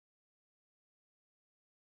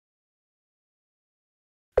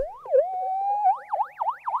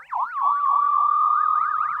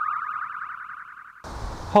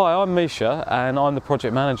Hi, I'm Misha and I'm the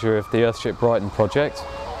project manager of the Earthship Brighton project.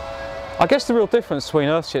 I guess the real difference between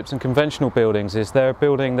Earthships and conventional buildings is they're a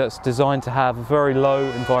building that's designed to have a very low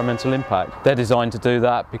environmental impact. They're designed to do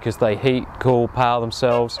that because they heat, cool, power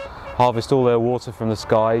themselves, harvest all their water from the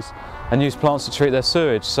skies and use plants to treat their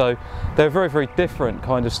sewage. So they're a very, very different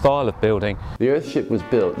kind of style of building. The Earthship was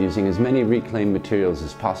built using as many reclaimed materials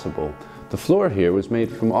as possible. The floor here was made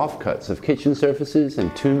from offcuts of kitchen surfaces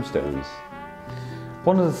and tombstones.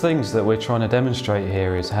 One of the things that we're trying to demonstrate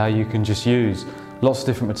here is how you can just use lots of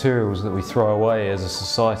different materials that we throw away as a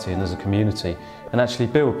society and as a community and actually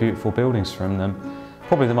build beautiful buildings from them.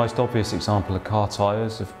 Probably the most obvious example are car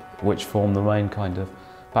tyres, which form the main kind of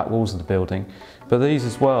back walls of the building. But these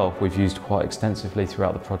as well we've used quite extensively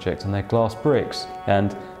throughout the project, and they're glass bricks.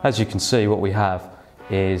 And as you can see, what we have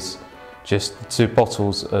is just two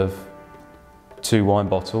bottles of two wine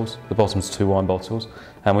bottles, the bottom's two wine bottles,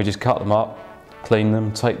 and we just cut them up, clean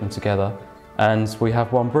them, tape them together, and we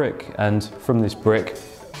have one brick. And from this brick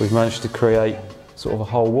we've managed to create sort of a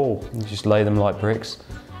whole wall. You just lay them like bricks,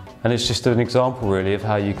 and it's just an example really of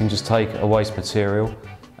how you can just take a waste material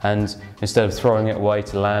and instead of throwing it away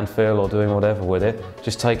to landfill or doing whatever with it,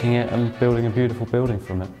 just taking it and building a beautiful building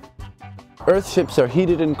from it. Earthships are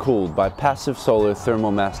heated and cooled by passive solar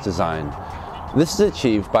thermal mass design. This is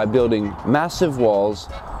achieved by building massive walls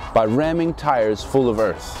by ramming tires full of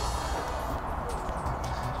earth.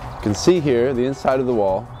 You can see here the inside of the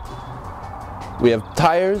wall. We have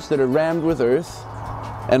tires that are rammed with earth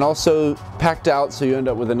and also packed out so you end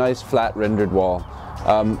up with a nice flat rendered wall.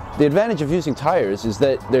 The advantage of using tires is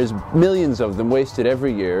that there's millions of them wasted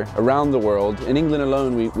every year around the world. In England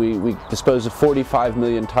alone we dispose of 45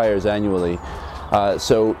 million tires annually.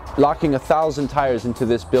 So locking 1,000 tires into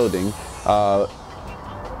this building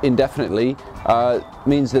indefinitely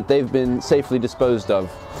means that they've been safely disposed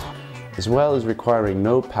of. As well as requiring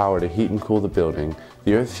no power to heat and cool the building,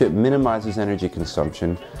 the Earthship minimizes energy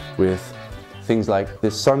consumption with things like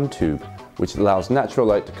this sun tube, which allows natural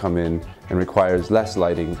light to come in and requires less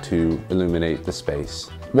lighting to illuminate the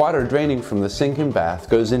space. Water draining from the sink and bath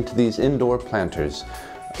goes into these indoor planters,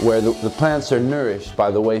 where the plants are nourished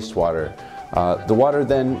by the wastewater. The water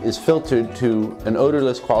then is filtered to an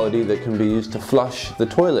odorless quality that can be used to flush the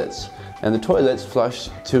toilets, and the toilets flush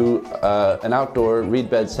to an outdoor reed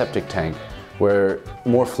bed septic tank where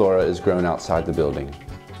more flora is grown outside the building.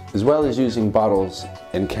 As well as using bottles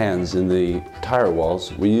and cans in the tire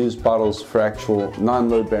walls, we use bottles for actual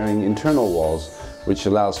non-load bearing internal walls, which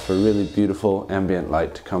allows for really beautiful ambient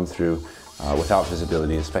light to come through without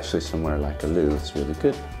visibility, especially somewhere like a loo. It's really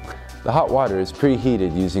good. The hot water is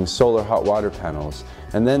preheated using solar hot water panels,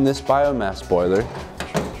 and then this biomass boiler,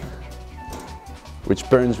 which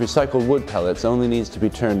burns recycled wood pellets, only needs to be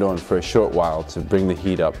turned on for a short while to bring the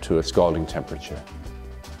heat up to a scalding temperature.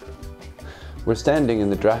 We're standing in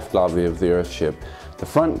the draft lobby of the Earthship. The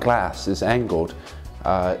front glass is angled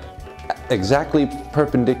exactly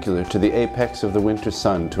perpendicular to the apex of the winter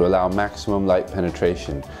sun to allow maximum light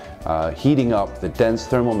penetration, heating up the dense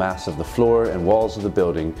thermal mass of the floor and walls of the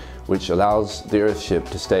building, which allows the Earthship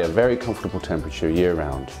to stay at a very comfortable temperature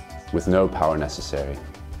year-round with no power necessary.